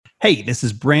Hey, this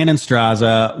is Brandon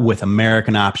Straza with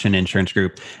American Option Insurance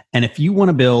Group. And if you want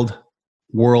to build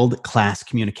world-class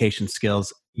communication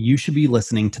skills, you should be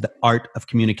listening to the Art of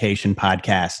Communication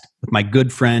podcast with my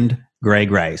good friend, Greg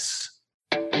Rice.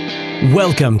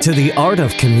 Welcome to the Art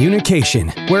of Communication,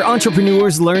 where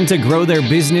entrepreneurs learn to grow their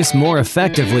business more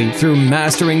effectively through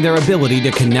mastering their ability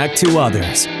to connect to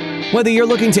others. Whether you're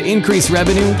looking to increase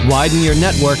revenue, widen your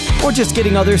network, or just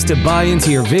getting others to buy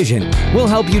into your vision, we'll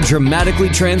help you dramatically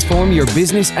transform your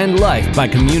business and life by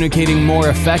communicating more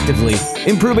effectively,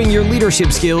 improving your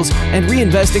leadership skills, and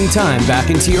reinvesting time back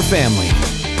into your family.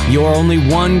 You're only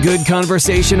one good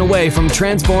conversation away from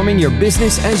transforming your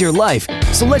business and your life.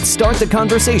 So let's start the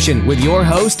conversation with your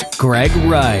host, Greg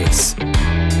Rice.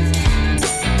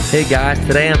 Hey guys,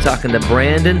 today I'm talking to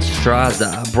Brandon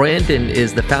Straza. Brandon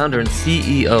is the founder and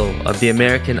CEO of the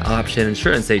American Option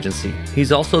Insurance Agency.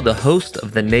 He's also the host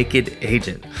of The Naked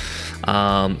Agent.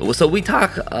 So we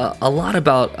talk a lot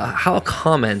about how a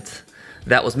comment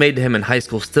that was made to him in high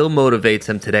school still motivates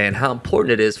him today and how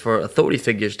important it is for authority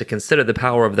figures to consider the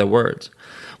power of their words.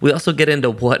 We also get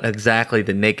into what exactly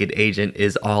The Naked Agent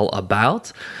is all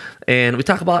about. And we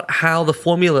talk about how the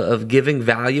formula of giving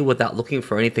value without looking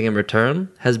for anything in return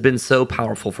has been so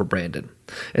powerful for Brandon.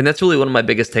 And that's really one of my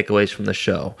biggest takeaways from the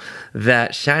show,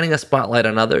 that shining a spotlight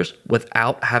on others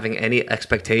without having any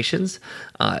expectations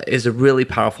is a really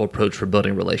powerful approach for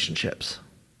building relationships.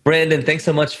 Brandon, thanks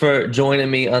so much for joining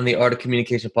me on the Art of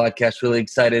Communication podcast. Really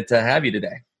excited to have you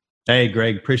today. Hey,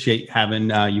 Greg, appreciate having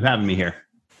me here.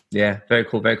 Yeah, very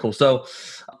cool, very cool. So,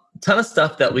 ton of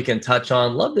stuff that we can touch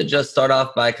on. Love to just start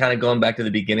off by kind of going back to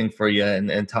the beginning for you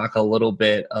and talk a little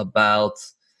bit about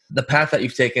the path that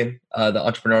you've taken, the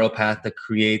entrepreneurial path to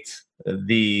create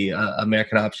the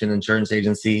American Option Insurance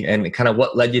Agency, and kind of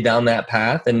what led you down that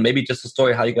path, and maybe just a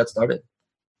story how you got started.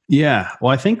 Yeah,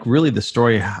 well, I think really the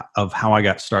story of how I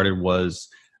got started was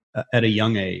at a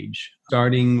young age,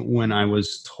 starting when I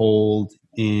was told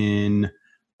in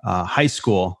high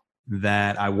school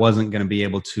that I wasn't going to be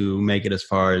able to make it as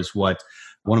far as what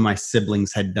one of my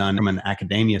siblings had done from an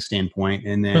academia standpoint,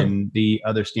 and then the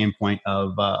other standpoint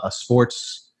of a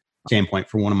sports standpoint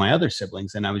for one of my other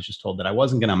siblings. And I was just told that I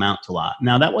wasn't going to amount to a lot.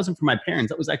 Now, that wasn't from my parents.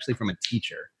 That was actually from a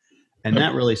teacher. And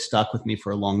that really stuck with me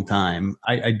for a long time.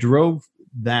 I drove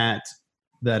that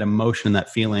emotion,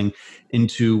 that feeling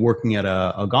into working at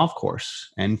a golf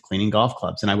course and cleaning golf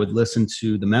clubs. And I would listen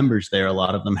to the members there. A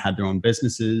lot of them had their own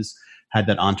businesses, had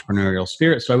that entrepreneurial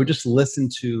spirit. So I would just listen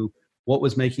to what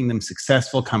was making them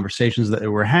successful, conversations that they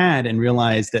were had, and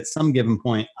realize that some given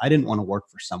point, I didn't want to work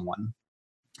for someone.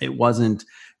 It wasn't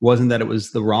that it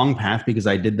was the wrong path, because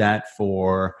I did that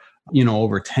for,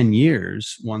 over 10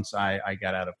 years once I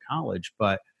got out of college.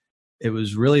 But it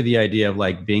was really the idea of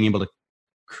like being able to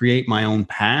create my own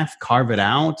path, carve it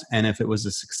out. And if it was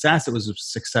a success, it was a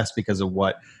success because of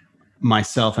what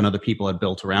myself and other people had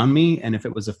built around me. And if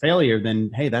it was a failure, then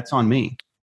hey, that's on me.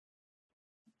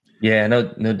 Yeah, no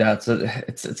doubt. So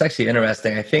it's actually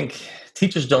interesting. I think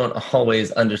teachers don't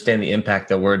always understand the impact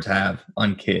that words have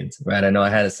on kids, right? I know I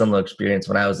had a similar experience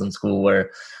when I was in school,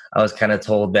 where I was kind of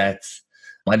told that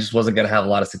I just wasn't going to have a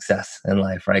lot of success in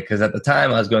life, right? Because at the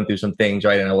time I was going through some things,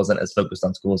 right? And I wasn't as focused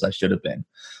on school as I should have been.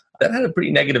 That had a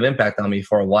pretty negative impact on me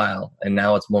for a while. And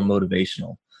now it's more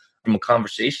motivational. From a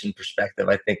conversation perspective,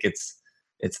 I think it's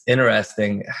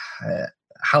interesting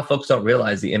how folks don't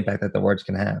realize the impact that the words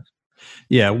can have.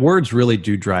 Yeah, words really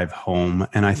do drive home.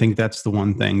 And I think that's the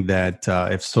one thing that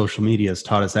if social media has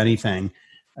taught us anything,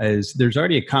 is there's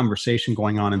already a conversation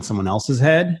going on in someone else's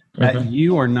head that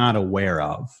you are not aware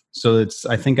of. So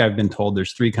I think I've been told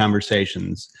there's 3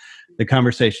 conversations: the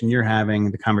conversation you're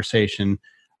having, the conversation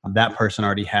that person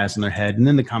already has in their head, and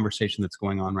then the conversation that's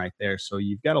going on right there. So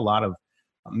you've got a lot of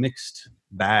mixed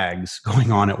bags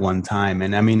going on at one time.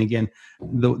 And I mean, again,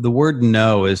 the word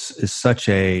no is such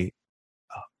a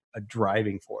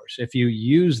driving force. If you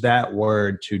use that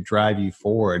word to drive you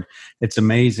forward, it's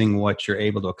amazing what you're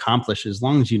able to accomplish, as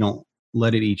long as you don't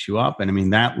let it eat you up. And I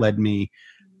mean, that led me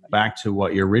back to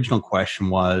what your original question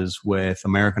was with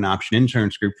American Option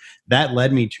Insurance Group. That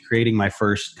led me to creating my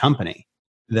first company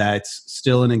that's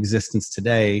still in existence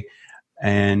today,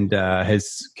 and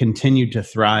has continued to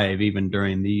thrive even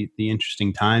during the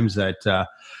interesting times that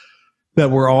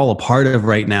we're all a part of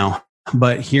right now.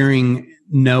 But hearing,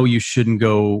 no, you shouldn't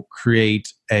go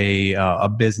create a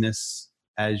business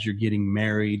as you're getting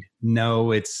married.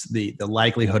 No, it's the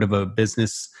likelihood of a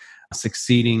business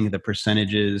succeeding, the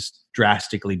percentages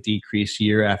drastically decrease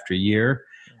year after year.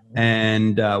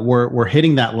 And we're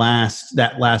hitting that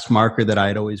last marker that I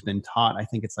had always been taught. I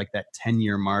think it's like that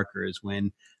 10-year marker is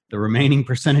when the remaining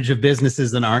percentage of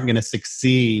businesses that aren't going to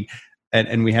succeed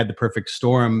and we had the perfect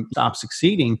storm, stop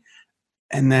succeeding.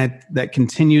 And that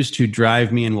continues to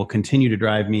drive me and will continue to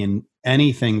drive me in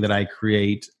anything that I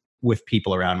create with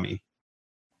people around me.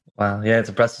 Wow. Yeah, it's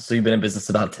impressive. So you've been in business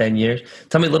about 10 years.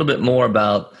 Tell me a little bit more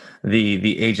about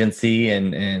the agency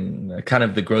and kind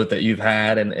of the growth that you've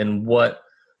had and what,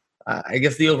 I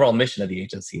guess the overall mission of the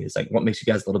agency is. Like, what makes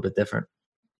you guys a little bit different?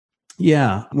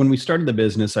 Yeah. When we started the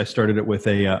business, I started it with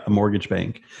a mortgage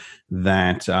bank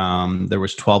that there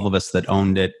was 12 of us that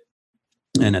owned it.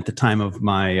 And at the time of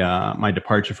my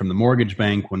departure from the mortgage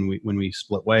bank, when we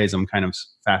split ways, I'm kind of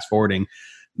fast forwarding,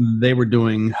 we were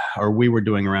doing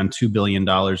around $2 billion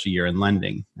a year in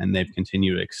lending, and they've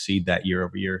continued to exceed that year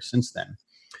over year since then.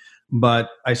 But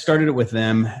I started it with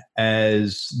them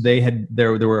as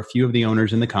there were a few of the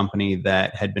owners in the company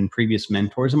that had been previous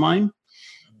mentors of mine,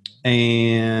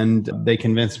 and they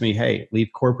convinced me, hey, leave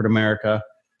corporate America,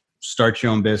 start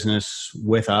your own business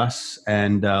with us,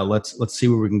 and let's see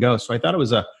where we can go. So I thought it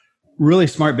was a really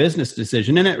smart business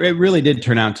decision, and it really did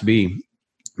turn out to be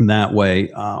that way.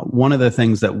 One of the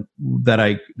things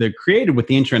that created with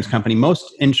the insurance company,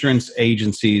 most insurance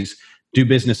agencies do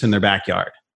business in their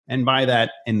backyard, and by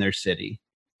that, in their city.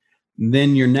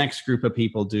 Then your next group of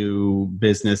people do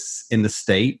business in the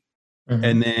state. Mm-hmm.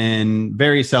 And then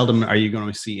very seldom are you going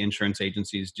to see insurance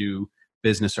agencies do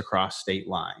business across state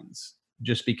lines,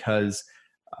 just because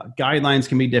guidelines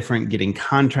can be different, getting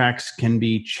contracts can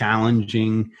be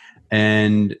challenging,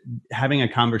 and having a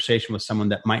conversation with someone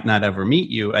that might not ever meet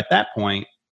you at that point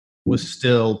was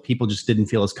still, people just didn't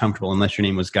feel as comfortable unless your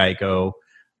name was Geico,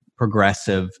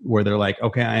 Progressive, where they're like,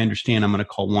 okay, I understand, I'm going to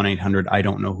call 1-800, I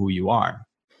don't know who you are.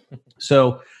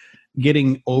 So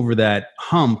getting over that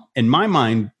hump, in my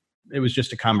mind, it was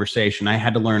just a conversation. I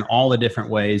had to learn all the different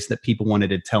ways that people wanted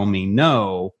to tell me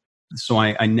no. So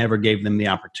I never gave them the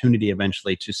opportunity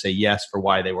eventually to say yes for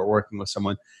why they were working with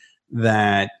someone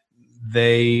that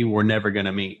they were never going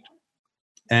to meet.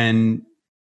 And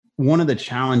one of the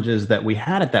challenges that we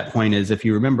had at that point is, if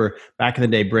you remember, back in the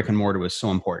day, brick and mortar was so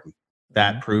important.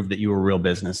 That proved that you were a real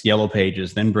business. Yellow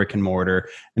Pages, then brick and mortar,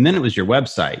 and then it was your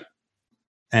website.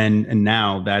 And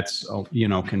now that's,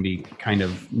 can be kind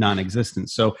of non-existent.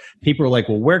 So people are like,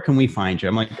 well, where can we find you?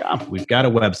 I'm like, we've got a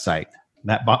website.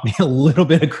 That bought me a little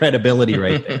bit of credibility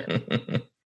right there.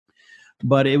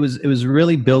 But it was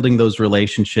really building those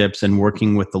relationships and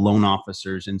working with the loan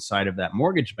officers inside of that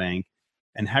mortgage bank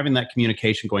and having that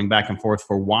communication going back and forth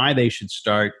for why they should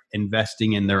start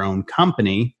investing in their own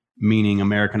company, meaning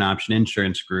American Option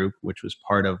Insurance Group, which was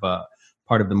part of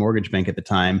the mortgage bank at the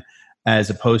time,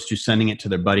 as opposed to sending it to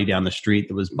their buddy down the street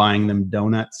that was buying them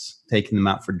donuts, taking them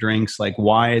out for drinks. Like,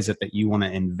 why is it that you want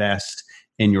to invest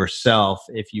in yourself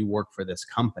if you work for this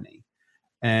company?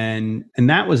 And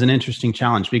that was an interesting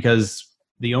challenge, because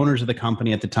the owners of the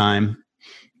company at the time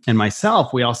and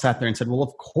myself, we all sat there and said, well,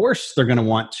 of course they're going to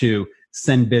want to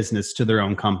send business to their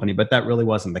own company, but that really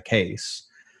wasn't the case.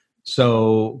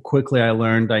 So quickly I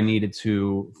learned I needed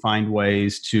to find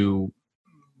ways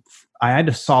I had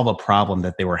to solve a problem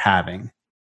that they were having.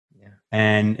 Yeah.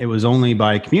 And it was only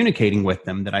by communicating with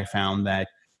them that I found that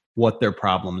what their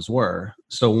problems were.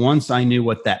 So once I knew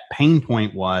what that pain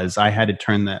point was, I had to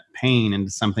turn that pain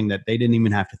into something that they didn't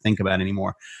even have to think about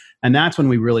anymore. And that's when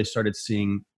we really started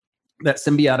seeing that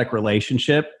symbiotic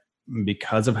relationship,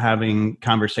 because of having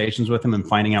conversations with them and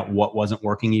finding out what wasn't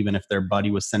working, even if their buddy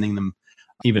was sending them,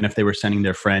 even if they were sending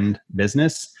their friend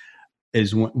business,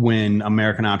 is when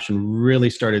American Option really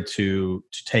started to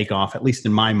take off, at least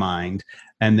in my mind.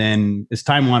 And then as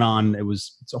time went on,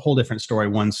 it's a whole different story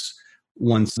once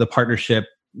the partnership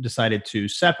decided to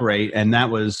separate, and that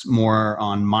was more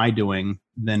on my doing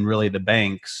than really the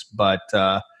bank's. But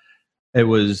it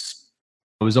was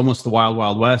almost the wild,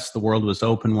 wild west. The world was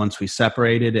open once we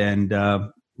separated, and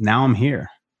now I'm here.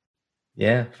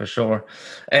 Yeah, for sure.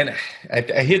 And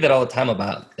I hear that all the time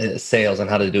about sales and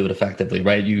how to do it effectively,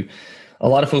 right? A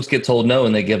lot of folks get told no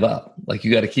and they give up. Like,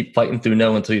 you got to keep fighting through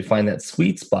no until you find that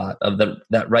sweet spot of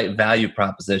that right value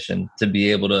proposition to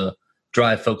be able to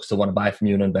drive folks to want to buy from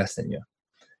you and invest in you.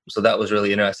 So that was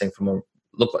really interesting.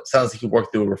 Sounds like you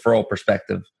worked through a referral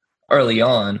perspective early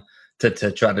on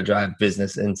to try to drive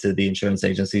business into the insurance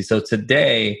agency. So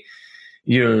today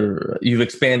you've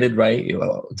expanded, right?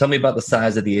 Tell me about the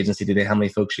size of the agency today. How many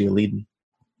folks are you leading?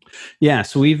 Yeah,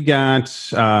 so we've got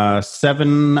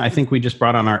 7. I think we just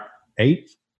brought on our 8th,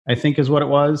 I think is what it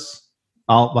was.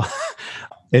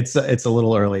 It's a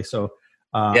little early. So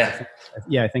I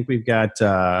think we've got 8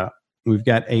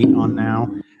 on now.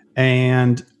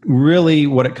 And really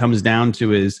what it comes down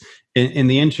to is in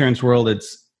the insurance world,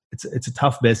 it's a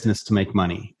tough business to make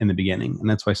money in the beginning. And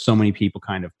that's why so many people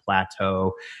kind of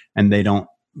plateau and they don't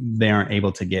they aren't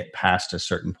able to get past a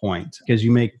certain point, because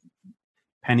you make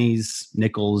pennies,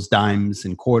 nickels, dimes,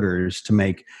 and quarters to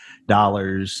make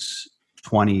dollars,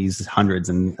 20s, hundreds,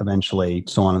 and eventually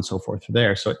so on and so forth from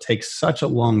there. So it takes such a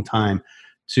long time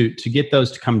to get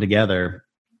those to come together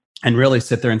and really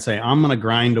sit there and say, I'm going to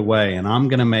grind away and I'm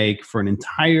going to make for an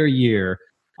entire year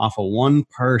off of one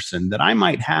person that I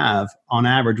might have. On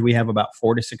average, we have about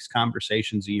 4 to 6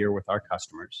 conversations a year with our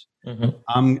customers.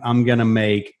 I'm going to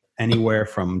make anywhere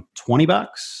from $20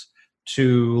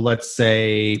 to, let's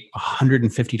say,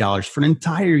 $150 for an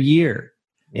entire year.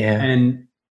 Yeah. And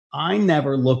I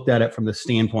never looked at it from the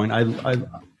standpoint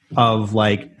of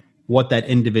like what that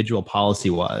individual policy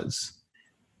was.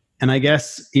 And I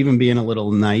guess even being a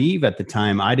little naive at the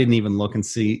time, I didn't even look and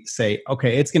say,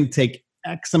 okay, it's going to take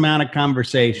X amount of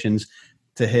conversations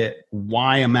to hit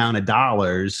Y amount of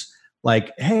dollars.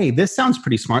 Like, hey, this sounds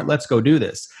pretty smart. Let's go do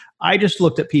this. I just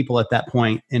looked at people at that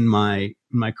point in my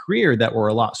career that were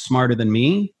a lot smarter than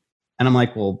me. And I'm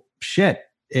like, well, shit,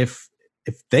 if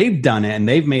they've done it and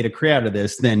they've made a career out of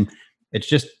this, then it's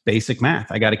just basic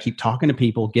math. I got to keep talking to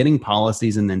people, getting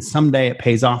policies, and then someday it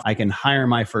pays off. I can hire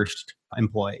my first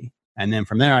employee. And then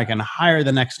from there, I can hire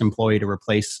the next employee to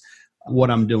replace what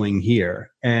I'm doing here.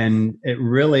 And it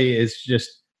really is just,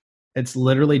 it's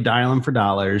literally dialing for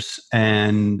dollars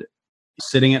and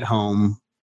sitting at home,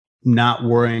 not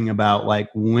worrying about like,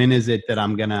 when is it that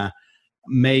I'm going to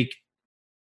make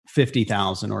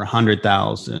 50,000 or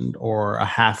 100,000 or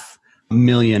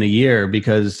 $500,000 a year,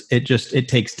 because it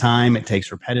takes time, it takes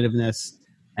repetitiveness,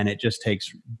 and it just takes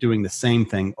doing the same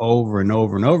thing over and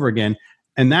over and over again.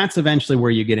 And that's eventually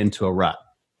where you get into a rut.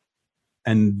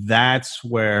 And that's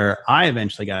where I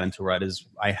eventually got into a rut. Is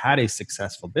I had a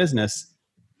successful business,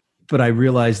 but I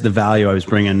realized the value I was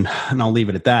bringing, and I'll leave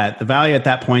it at that. The value at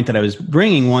that point that I was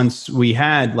bringing, once we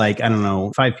had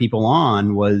 5 people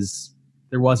on,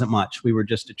 there wasn't much. We were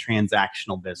just a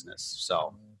transactional business.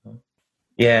 So.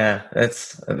 Yeah,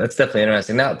 that's definitely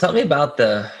interesting. Now, tell me about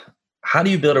how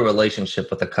do you build a relationship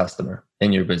with a customer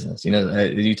in your business?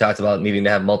 You talked about needing to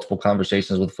have multiple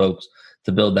conversations with folks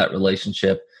to build that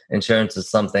relationship. Insurance is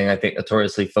something I think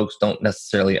notoriously folks don't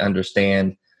necessarily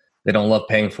understand. They don't love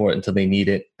paying for it until they need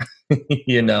it,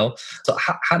 So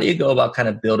how do you go about kind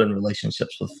of building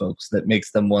relationships with folks that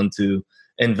makes them want to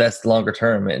invest longer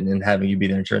term in having you be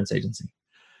their insurance agency?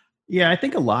 Yeah, I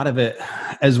think a lot of it,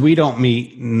 as we don't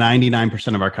meet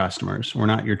 99% of our customers. We're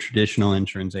not your traditional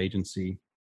insurance agency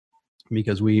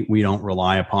because we don't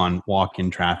rely upon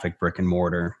walk-in traffic, brick and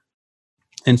mortar.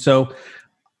 And so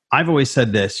I've always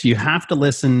said this: you have to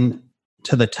listen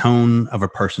to the tone of a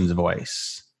person's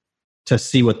voice to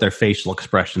see what their facial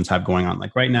expressions have going on.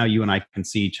 Like right now, you and I can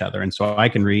see each other. And so I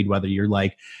can read whether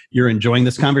you're enjoying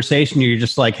this conversation or you're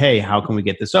just like, hey, how can we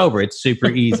get this over? It's super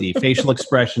easy. Facial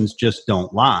expressions just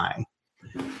don't lie.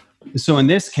 So in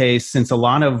this case, since a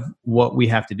lot of what we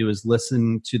have to do is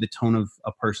listen to the tone of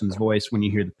a person's voice, when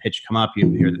you hear the pitch come up, you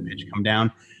hear the pitch come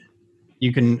down,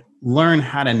 you can learn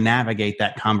how to navigate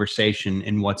that conversation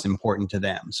and what's important to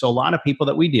them. So a lot of people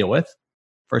that we deal with,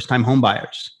 first-time home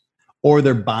buyers, or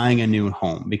they're buying a new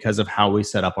home because of how we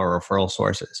set up our referral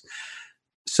sources.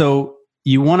 So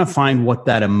you want to find what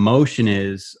that emotion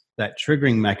is, that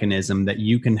triggering mechanism that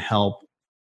you can help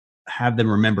have them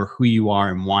remember who you are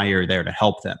and why you're there to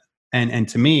help them. And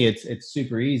to me, it's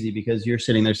super easy, because you're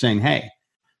sitting there saying, hey,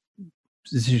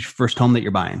 this is your first home that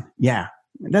you're buying. Yeah,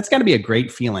 that's got to be a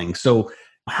great feeling. So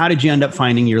how did you end up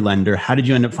finding your lender? How did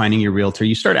you end up finding your realtor?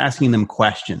 You start asking them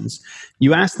questions.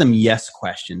 You ask them yes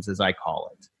questions, as I call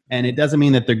it. And it doesn't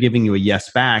mean that they're giving you a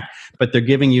yes back, but they're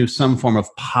giving you some form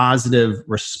of positive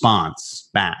response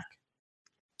back.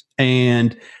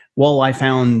 And, well, I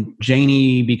found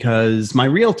Janie because my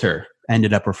realtor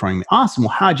ended up referring me. Awesome.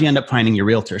 Well, how'd you end up finding your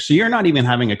realtor? So you're not even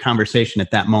having a conversation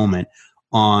at that moment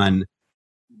on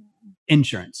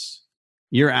insurance.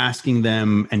 You're asking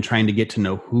them and trying to get to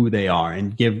know who they are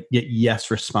and get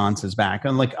yes responses back.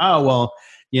 I'm like, oh, well,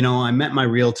 I met my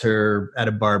realtor at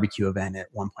a barbecue event at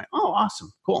one point. Oh,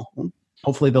 awesome. Cool. Well,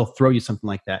 hopefully they'll throw you something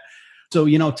like that. So,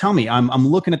 tell me, I'm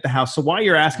looking at the house. So while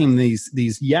you're asking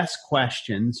these yes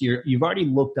questions, you've already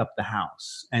looked up the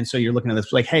house. And so you're looking at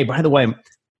this like, hey, by the way,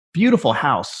 beautiful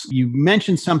house. You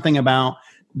mentioned something about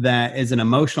that is an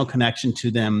emotional connection to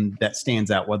them that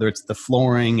stands out, whether it's the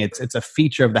flooring, it's a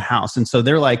feature of the house. And so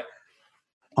they're like,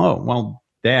 oh, well,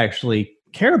 they actually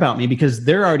care about me because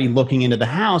they're already looking into the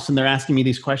house and they're asking me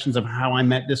these questions of how I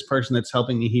met this person that's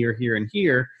helping me here, here, and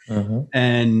here. Mm-hmm.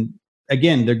 And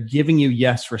again, they're giving you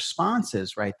yes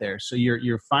responses right there. So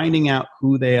you're finding out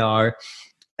who they are.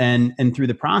 And through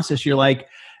the process, you're like,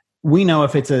 we know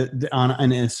if it's in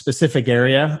a specific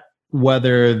area,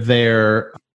 whether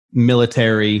they're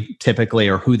military typically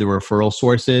or who the referral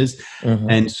source is.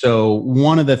 And so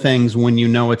one of the things when you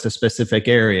know it's a specific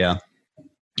area,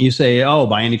 you say, oh,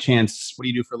 by any chance, what do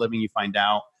you do for a living? You find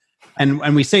out.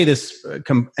 And we say this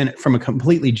and from a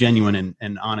completely genuine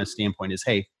and honest standpoint is,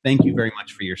 hey, thank you very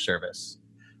much for your service.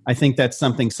 I think that's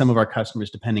something some of our customers,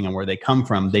 depending on where they come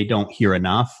from, they don't hear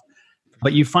enough.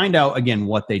 But you find out, again,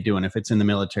 what they do. And if it's in the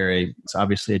military, it's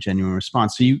obviously a genuine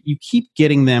response. So you keep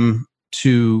getting them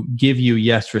to give you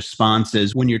yes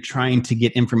responses when you're trying to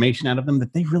get information out of them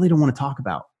that they really don't want to talk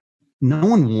about. No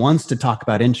one wants to talk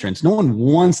about insurance. No one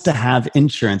wants to have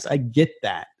insurance. I get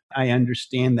that. I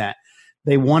understand that.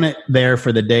 They want it there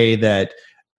for the day that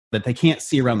they can't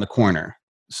see around the corner.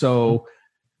 So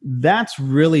that's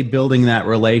really building that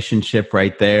relationship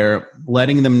right there,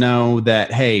 letting them know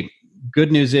that, hey,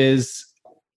 good news is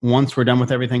once we're done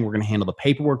with everything, we're going to handle the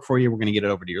paperwork for you. We're going to get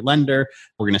it over to your lender.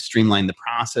 We're going to streamline the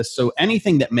process. So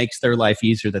anything that makes their life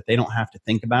easier, that they don't have to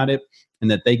think about it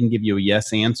and that they can give you a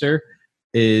yes answer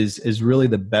is really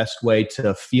the best way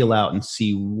to feel out and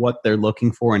see what they're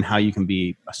looking for and how you can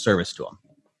be a service to them.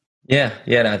 Yeah.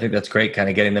 And I think that's great, kind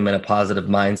of getting them in a positive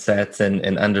mindset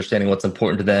and understanding what's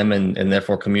important to them and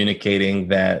therefore communicating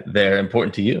that they're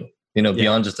important to you,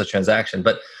 beyond just a transaction.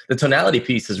 But the tonality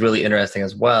piece is really interesting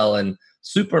as well and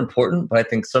super important. But I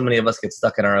think so many of us get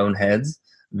stuck in our own heads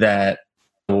that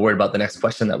we're worried about the next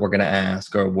question that we're going to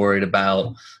ask or worried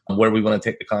about where we want to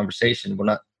take the conversation. We're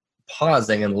not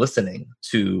pausing and listening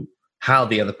to how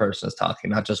the other person is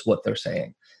talking, not just what they're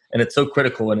saying. And it's so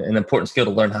critical and an important skill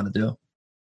to learn how to do.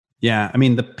 Yeah. I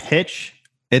mean, the pitch,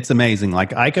 it's amazing.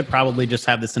 Like I could probably just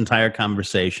have this entire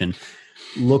conversation,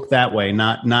 look that way,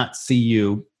 not see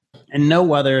you, and know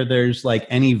whether there's like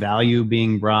any value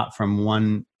being brought from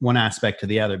one aspect to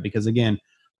the other. Because again,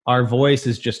 our voice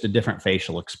is just a different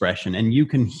facial expression. And you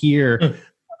can hear,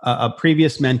 a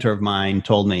previous mentor of mine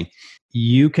told me,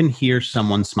 you can hear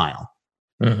someone smile.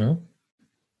 And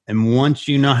once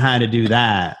you know how to do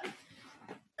that,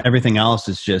 everything else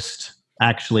is just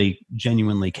actually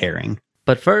genuinely caring.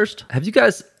 But first, have you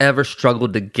guys ever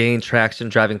struggled to gain traction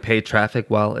driving paid traffic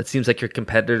while it seems like your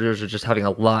competitors are just having a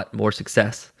lot more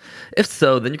success? If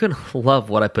so, then you're going to love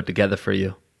what I put together for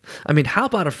you. I mean, how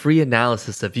about a free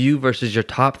analysis of you versus your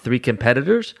top 3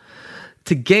 competitors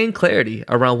to gain clarity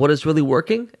around what is really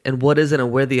working and what isn't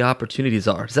and where the opportunities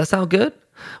are? Does that sound good?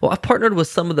 Well, I've partnered with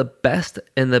some of the best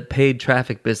in the paid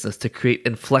traffic business to create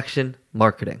inflection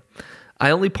marketing. I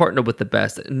only partner with the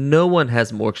best. No one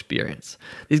has more experience.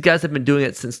 These guys have been doing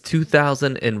it since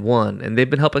 2001, and they've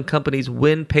been helping companies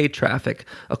win paid traffic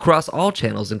across all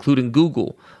channels, including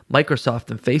Google,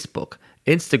 Microsoft and Facebook,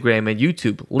 Instagram and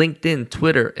YouTube, LinkedIn,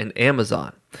 Twitter, and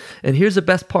Amazon. And here's the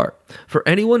best part. For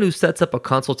anyone who sets up a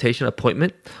consultation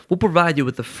appointment, we'll provide you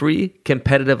with a free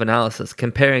competitive analysis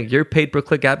comparing your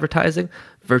paid-per-click advertising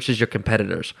versus your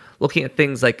competitors, looking at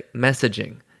things like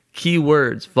messaging,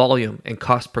 keywords, volume, and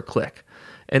cost per click.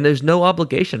 And there's no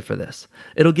obligation for this.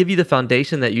 It'll give you the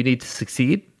foundation that you need to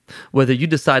succeed, whether you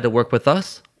decide to work with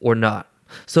us or not.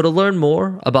 So to learn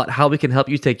more about how we can help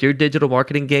you take your digital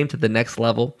marketing game to the next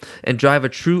level and drive a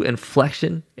true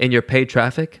inflection in your paid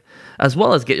traffic, as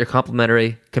well as get your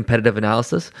complimentary competitive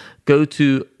analysis, go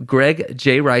to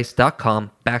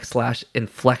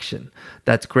gregjrice.com/inflection.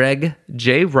 That's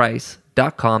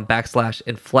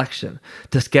gregjrice.com/inflection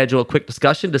to schedule a quick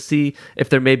discussion to see if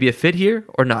there may be a fit here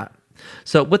or not.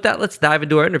 So with that, let's dive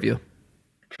into our interview.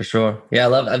 For sure. Yeah,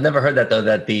 I've never heard that though,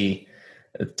 that the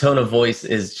tone of voice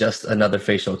is just another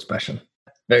facial expression.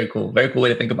 Very cool. Very cool way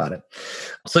to think about it.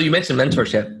 So you mentioned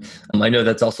mentorship. I know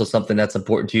that's also something that's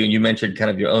important to you. And you mentioned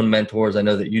kind of your own mentors. I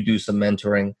know that you do some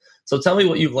mentoring. So tell me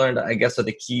what you've learned, I guess, are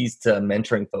the keys to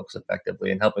mentoring folks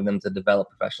effectively and helping them to develop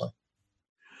professionally.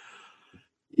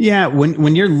 Yeah,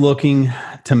 when you're looking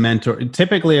to mentor,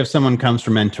 typically if someone comes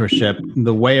for mentorship,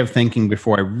 the way of thinking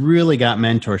before I really got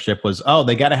mentorship was, oh,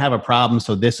 they got to have a problem,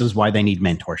 so this is why they need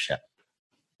mentorship.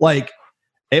 Like,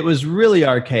 it was really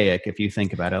archaic if you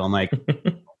think about it. I'm like,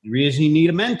 the reason you need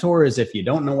a mentor is if you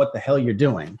don't know what the hell you're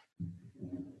doing.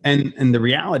 And the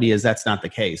reality is that's not the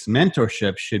case.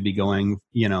 Mentorship should be going,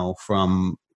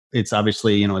 from, it's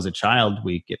obviously, as a child,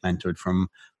 we get mentored from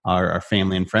our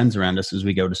family and friends around us as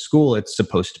we go to school. It's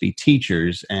supposed to be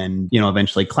teachers and,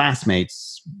 eventually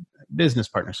classmates, business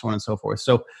partners, so on and so forth.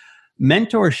 So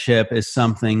mentorship is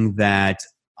something that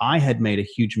I had made a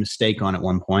huge mistake on at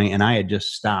one point, and I had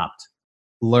just stopped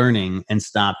learning and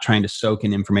stopped trying to soak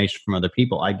in information from other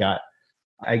people. I got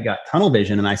tunnel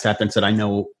vision, and I sat there and said, I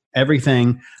know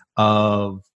everything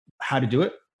of how to do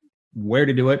it, where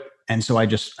to do it. And so I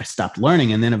stopped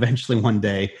learning. And then eventually one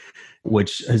day,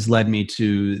 which has led me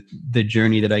to the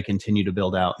journey that I continue to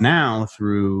build out now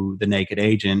through the Naked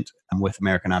Agent with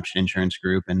American Option Insurance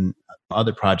Group and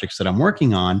other projects that I'm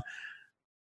working on.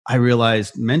 I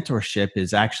realized mentorship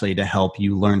is actually to help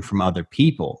you learn from other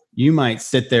people. You might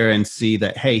sit there and see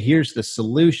that, hey, here's the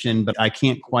solution, but I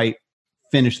can't quite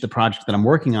finish the project that I'm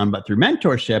working on. But through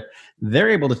mentorship, they're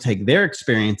able to take their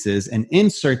experiences and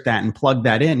insert that and plug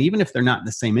that in. Even if they're not in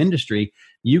the same industry,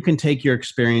 you can take your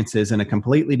experiences in a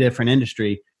completely different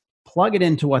industry, plug it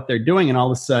into what they're doing, and all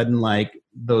of a sudden, like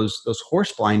those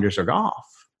horse blinders are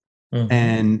off. Mm-hmm.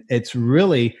 And it's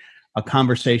really a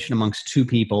conversation amongst two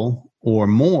people or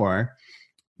more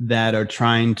that are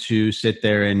trying to sit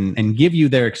there and give you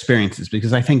their experiences.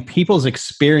 Because I think people's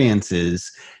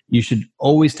experiences, you should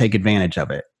always take advantage of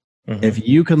it. Mm-hmm. If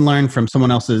you can learn from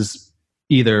someone else's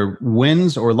either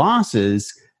wins or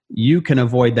losses, you can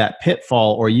avoid that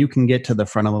pitfall, or you can get to the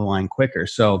front of the line quicker.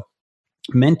 So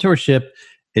mentorship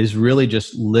is really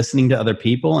just listening to other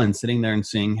people and sitting there and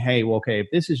saying, hey, well, okay, if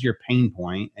this is your pain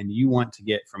point and you want to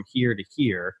get from here to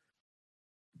here,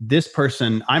 this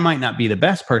person, I might not be the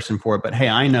best person for it, but hey,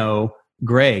 I know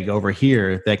Greg over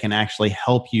here that can actually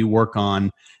help you work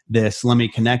on this. Let me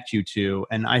connect you to.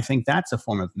 And I think that's a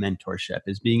form of mentorship,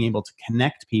 is being able to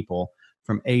connect people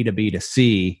from A to B to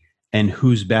C and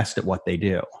who's best at what they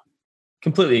do.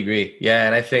 Completely agree. Yeah.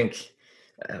 And I think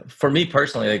for me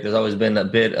personally, like there's always been a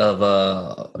bit of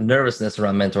a nervousness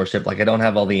around mentorship. Like I don't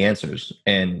have all the answers,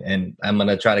 and I'm going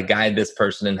to try to guide this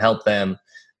person and help them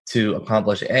to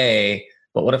accomplish A.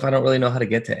 But what if I don't really know how to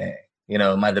get to A? You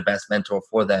know, am I the best mentor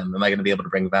for them? Am I going to be able to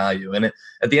bring value? And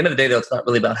at the end of the day, though, it's not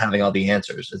really about having all the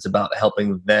answers. It's about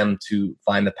helping them to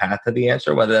find the path to the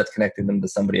answer, whether that's connecting them to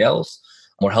somebody else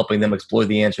or helping them explore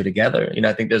the answer together. You know,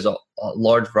 I think there's a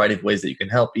large variety of ways that you can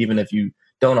help, even if you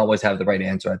don't always have the right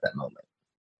answer at that moment.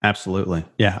 Absolutely.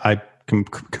 Yeah, I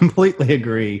completely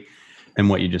agree in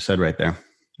what you just said right there.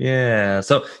 Yeah.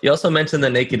 So you also mentioned the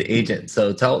Naked Agent.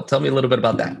 So tell me a little bit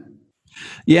about that.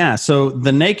 Yeah. So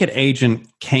the Naked Agent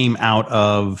came out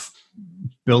of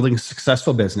building a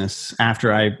successful business.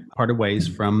 After I parted ways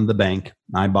from the bank,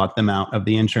 I bought them out of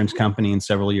the insurance company, and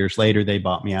several years later, they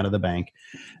bought me out of the bank.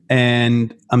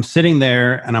 And I'm sitting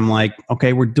there and I'm like,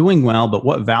 okay, we're doing well, but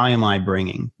what value am I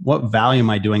bringing? What value am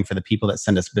I doing for the people that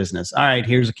send us business? All right,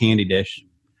 here's a candy dish.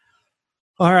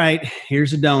 All right,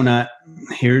 here's a donut.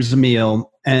 Here's a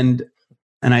meal. And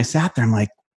I sat there, I'm like,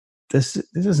 this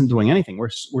isn't doing anything. We're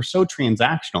so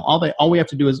transactional. All we have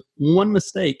to do is one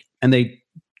mistake and they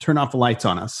turn off the lights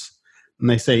on us. And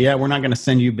they say, yeah, we're not going to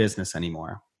send you business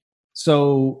anymore.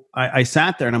 So I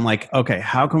sat there and I'm like, okay,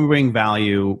 how can we bring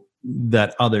value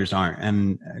that others aren't?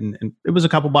 And it was a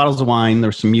couple bottles of wine. There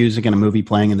was some music and a movie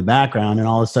playing in the background. And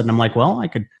all of a sudden I'm like, well, I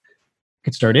could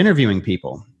start interviewing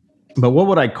people. But what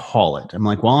would I call it? I'm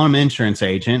like, well, I'm an insurance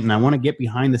agent and I want to get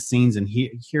behind the scenes and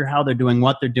hear how they're doing,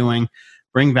 what they're doing,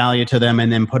 bring value to them, and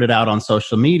then put it out on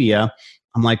social media.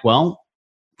 I'm like, well,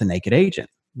 the Naked Agent.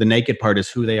 The naked part is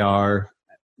who they are,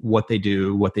 what they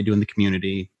do in the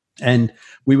community. And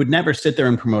we would never sit there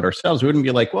and promote ourselves. We wouldn't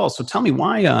be like, well, so tell me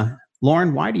why,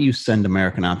 Lauren, why do you send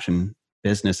American Option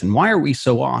business? And why are we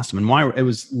so awesome? And it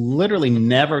was literally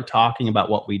never talking about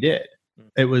what we did.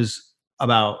 It was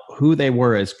about who they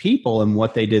were as people and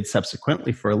what they did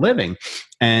subsequently for a living.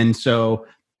 And so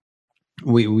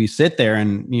we sit there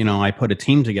and, you know, I put a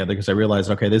team together because I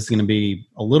realized, okay, this is going to be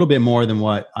a little bit more than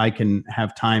what I can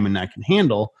have time and I can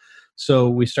handle. So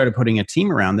we started putting a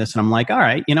team around this, and I'm like, all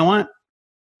right, you know what?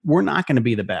 We're not going to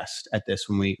be the best at this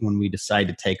when we decide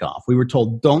to take off. We were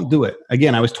told, don't do it.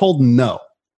 Again, I was told, no,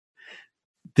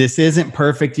 this isn't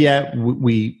perfect yet.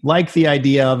 We like the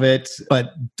idea of it,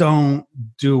 but don't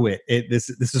do it. This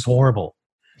is horrible.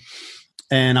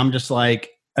 And I'm just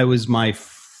like, it was my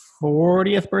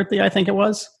 40th birthday, I think it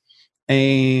was.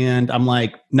 And I'm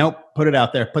like, nope, put it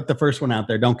out there. Put the first one out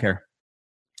there. Don't care.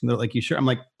 And they're like, you sure? I'm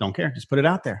like, don't care. Just put it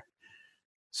out there.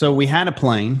 So we had a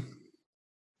plane.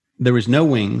 There was no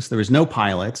wings. There was no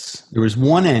pilots. There was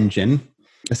one engine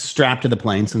strapped to the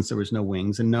plane since there was no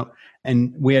wings,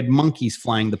 and we had monkeys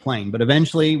flying the plane. But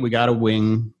eventually we got a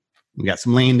wing. We got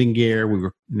some landing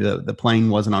gear. The plane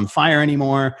wasn't on fire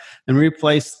anymore, and we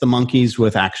replaced the monkeys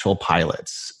with actual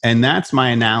pilots. And that's my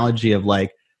analogy of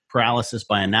like paralysis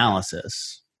by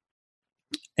analysis.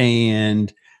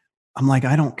 And I'm like,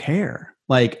 I don't care.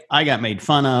 Like, I got made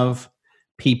fun of.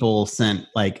 People sent,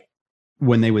 like,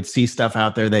 when they would see stuff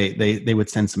out there, they would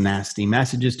send some nasty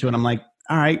messages to it. I'm like,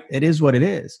 all right, it is what it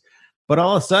is. But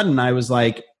all of a sudden I was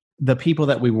like, the people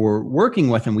that we were working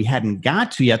with and we hadn't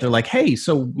got to yet, they're like, hey,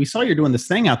 so we saw you're doing this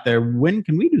thing out there. When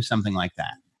can we do something like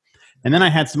that? And then I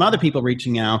had some other people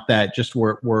reaching out that just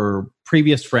were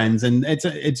previous friends. And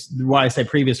it's why I say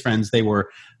previous friends.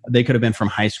 They could have been from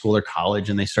high school or college,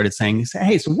 and they started saying,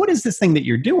 hey, so what is this thing that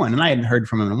you're doing? And I hadn't heard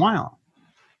from them in a while.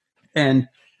 And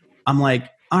I'm like,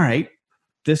 all right,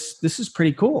 this is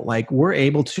pretty cool. Like, we're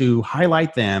able to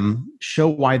highlight them, show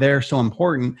why they're so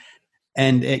important,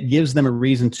 and it gives them a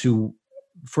reason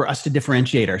for us to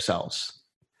differentiate ourselves.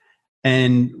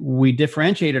 And we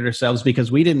differentiated ourselves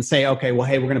because we didn't say, okay, well,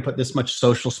 hey, we're going to put this much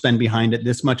social spend behind it,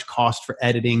 this much cost for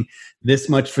editing, this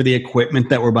much for the equipment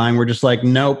that we're buying. We're just like,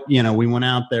 nope, we went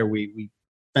out there, we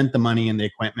spent the money in the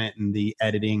equipment and the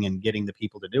editing and getting the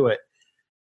people to do it.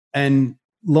 And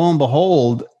lo and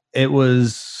behold, it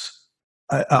was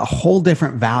a whole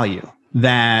different value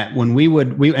that when we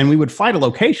would fight a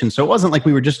location. So it wasn't like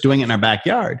we were just doing it in our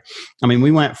backyard. I mean,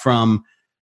 we went from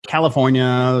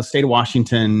California, state of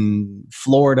Washington,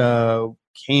 Florida,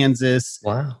 Kansas,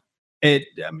 wow, to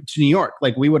New York.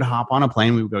 Like, we would hop on a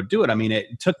plane, we would go do it. I mean,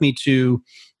 it took me to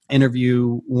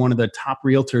interview one of the top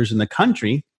realtors in the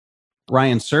country,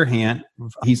 Ryan Serhant.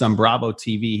 He's on Bravo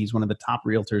TV. He's one of the top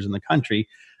realtors in the country,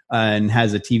 and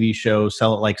has a TV show,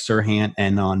 Sell It Like Serhant,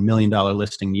 and on $1 Million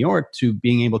Listing New York, to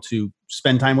being able to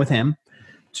spend time with him,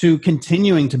 to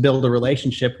continuing to build a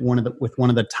relationship with one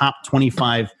of the top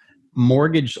 25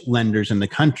 mortgage lenders in the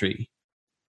country.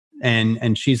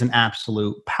 And she's an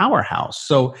absolute powerhouse.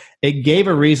 So it gave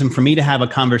a reason for me to have a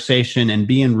conversation and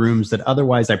be in rooms that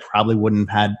otherwise I probably wouldn't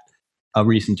have had a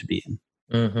reason to be in.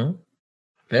 Mm-hmm.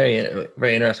 Very,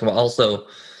 very interesting. Well, also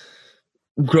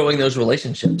growing those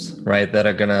relationships, right, that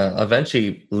are going to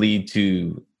eventually lead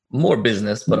to more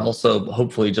business, but also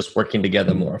hopefully just working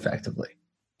together more effectively,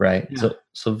 right? Yeah.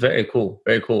 So very cool,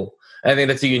 very cool. I think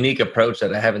that's a unique approach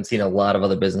that I haven't seen a lot of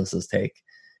other businesses take,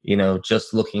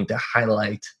 just looking to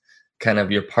highlight kind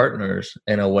of your partners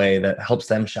in a way that helps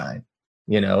them shine,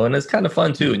 and it's kind of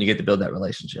fun too when you get to build that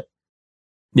relationship.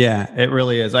 Yeah, it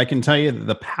really is. I can tell you that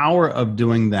the power of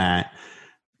doing that,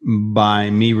 by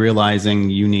me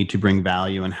realizing you need to bring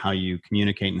value in how you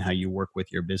communicate and how you work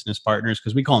with your business partners,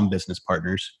 because we call them business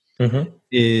partners,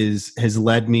 has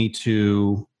led me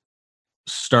to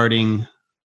starting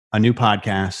a new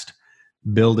podcast,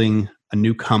 building a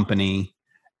new company,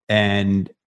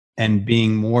 and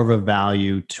being more of a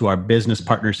value to our business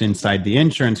partners inside the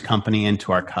insurance company and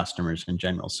to our customers in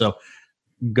general. So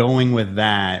going with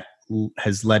that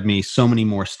has led me so many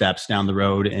more steps down the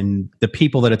road, and the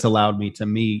people that it's allowed me to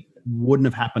meet wouldn't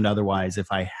have happened otherwise if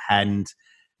I hadn't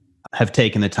have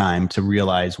taken the time to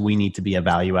realize we need to be a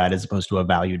value add as opposed to a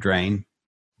value drain.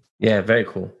 Yeah, very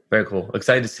cool. Very cool.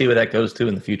 Excited to see where that goes to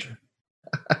in the future.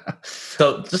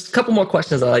 So just a couple more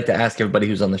questions I like to ask everybody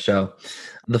who's on the show.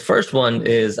 The first one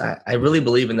is, I really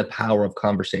believe in the power of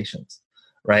conversations,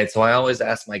 right? So I always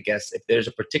ask my guests if there's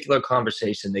a particular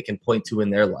conversation they can point to in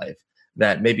their life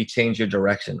that maybe changed your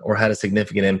direction or had a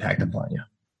significant impact upon you.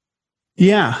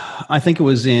 Yeah, I think it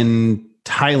was in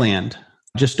Thailand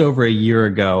just over a year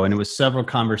ago, and it was several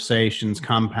conversations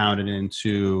compounded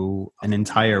into an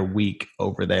entire week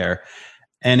over there.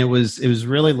 And it was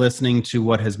really listening to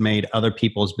what has made other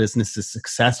people's businesses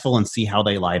successful and see how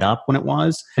they light up when it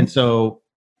was. And so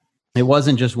it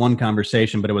wasn't just one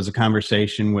conversation, but it was a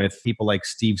conversation with people like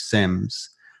Steve Sims,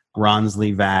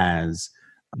 Ronsley Vaz,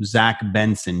 Zach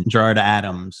Benson, Gerard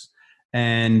Adams,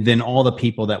 and then all the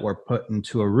people that were put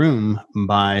into a room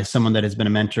by someone that has been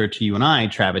a mentor to you and I,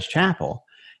 Travis Chappell.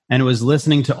 And it was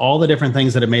listening to all the different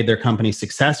things that have made their company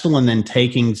successful, and then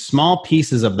taking small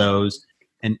pieces of those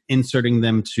and inserting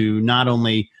them to not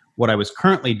only what I was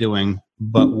currently doing,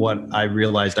 but what I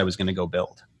realized I was going to go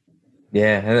build.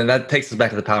 Yeah, and then that takes us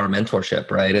back to the power of mentorship,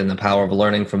 right? And the power of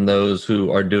learning from those who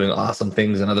are doing awesome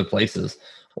things in other places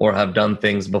or have done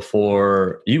things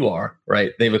before you are,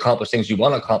 right? They've accomplished things you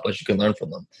want to accomplish, you can learn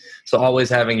from them. So always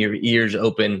having your ears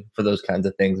open for those kinds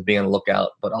of things, being on the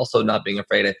lookout, but also not being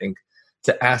afraid, I think,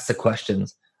 to ask the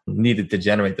questions needed to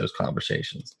generate those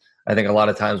conversations. I think a lot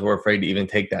of times we're afraid to even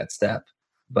take that step.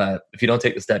 But if you don't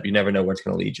take the step, you never know where it's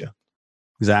going to lead you.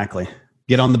 Exactly.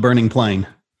 Get on the burning plane.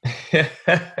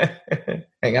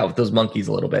 Hang out with those monkeys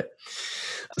a little bit.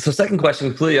 So second question,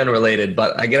 completely unrelated,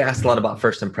 but I get asked a lot about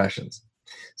first impressions.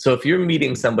 So if you're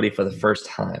meeting somebody for the first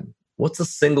time, what's the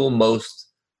single most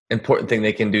important thing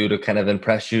they can do to kind of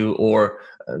impress you, or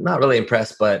not really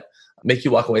impress, but make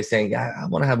you walk away saying, yeah, I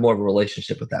want to have more of a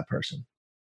relationship with that person?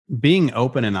 Being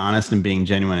open and honest and being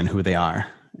genuine in who they are.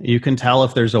 You can tell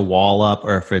if there's a wall up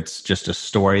or if it's just a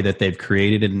story that they've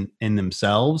created in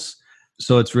themselves.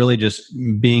 So it's really just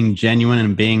being genuine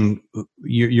and being,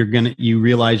 you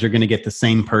realize you're going to get the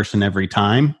same person every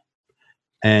time.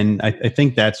 And I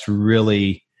think that's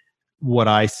really what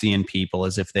I see in people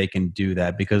is if they can do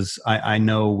that, because I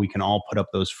know we can all put up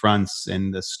those fronts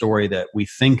in the story that we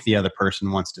think the other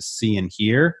person wants to see and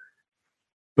hear.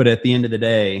 But at the end of the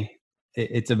day,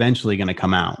 it's eventually going to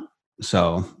come out.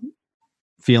 So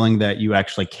feeling that you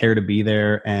actually care to be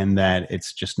there and that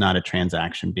it's just not a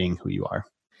transaction, being who you are.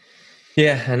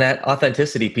 Yeah, and that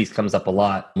authenticity piece comes up a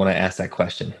lot when I ask that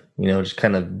question. Just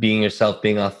kind of being yourself,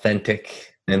 being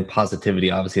authentic, and positivity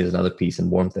obviously is another piece,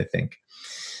 and warmth, I think.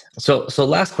 So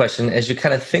last question, as you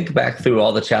kind of think back through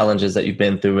all the challenges that you've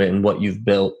been through and what you've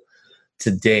built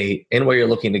to date and where you're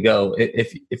looking to go,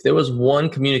 if there was one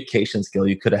communication skill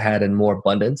you could have had in more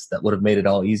abundance that would have made it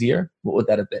all easier, what would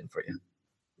that have been for you?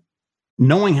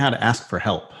 Knowing how to ask for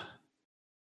help.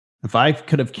 If I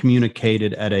could have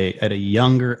communicated at a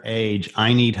younger age,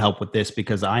 I need help with this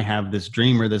because I have this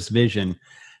dream or this vision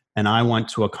and I want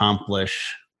to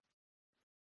accomplish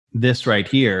this right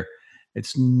here.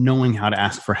 It's knowing how to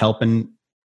ask for help and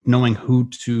knowing who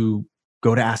to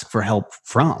go to ask for help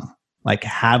from, like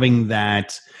having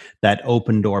that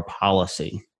open door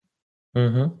policy.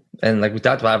 Mm-hmm. And like we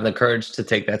talked about, having the courage to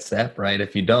take that step, right?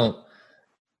 If you don't,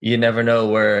 you never know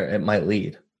where it might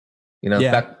lead.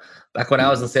 Back when I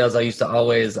was in sales, I used to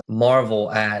always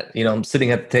marvel at, I'm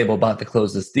sitting at the table about to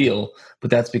close this deal, but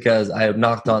that's because I had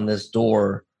knocked on this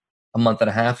door a month and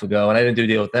a half ago and I didn't do a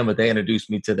deal with them, but they introduced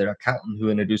me to their accountant who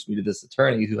introduced me to this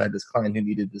attorney who had this client who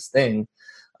needed this thing.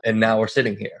 And now we're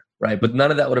sitting here, right? But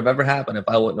none of that would have ever happened if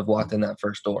I wouldn't have walked in that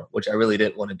first door, which I really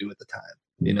didn't want to do at the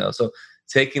time, So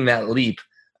taking that leap,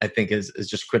 I think is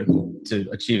just critical to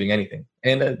achieving anything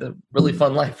and a really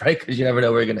fun life, right? Because you never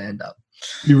know where you're going to end up.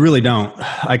 You really don't.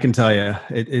 I can tell you,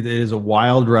 it is a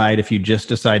wild ride if you just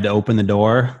decide to open the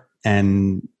door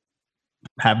and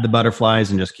have the butterflies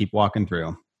and just keep walking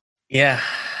through. Yeah.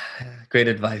 Great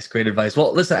advice. Great advice.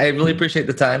 Well, listen, I really appreciate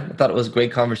the time. I thought it was a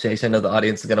great conversation. I know the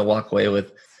audience is going to walk away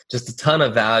with just a ton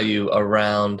of value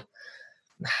around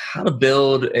how to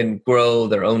build and grow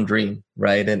their own dream,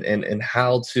 right? And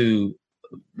how to,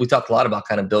 we talked a lot about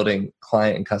kind of building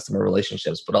client and customer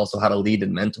relationships, but also how to lead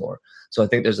and mentor. So I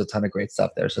think there's a ton of great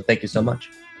stuff there. So thank you so much.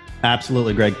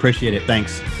 Absolutely, Greg. Appreciate it.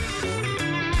 Thanks.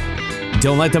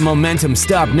 Don't let the momentum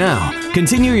stop now.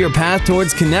 Continue your path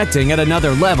towards connecting at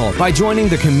another level by joining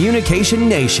the Communication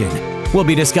Nation. We'll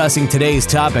be discussing today's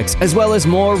topics as well as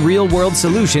more real-world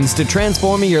solutions to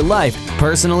transforming your life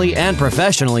personally and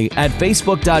professionally at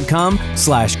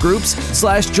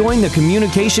facebook.com/groups/join the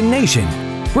Communication Nation.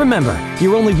 Remember,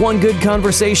 you're only one good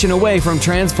conversation away from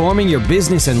transforming your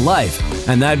business and life,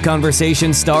 and that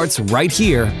conversation starts right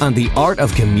here on The Art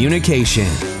of Communication.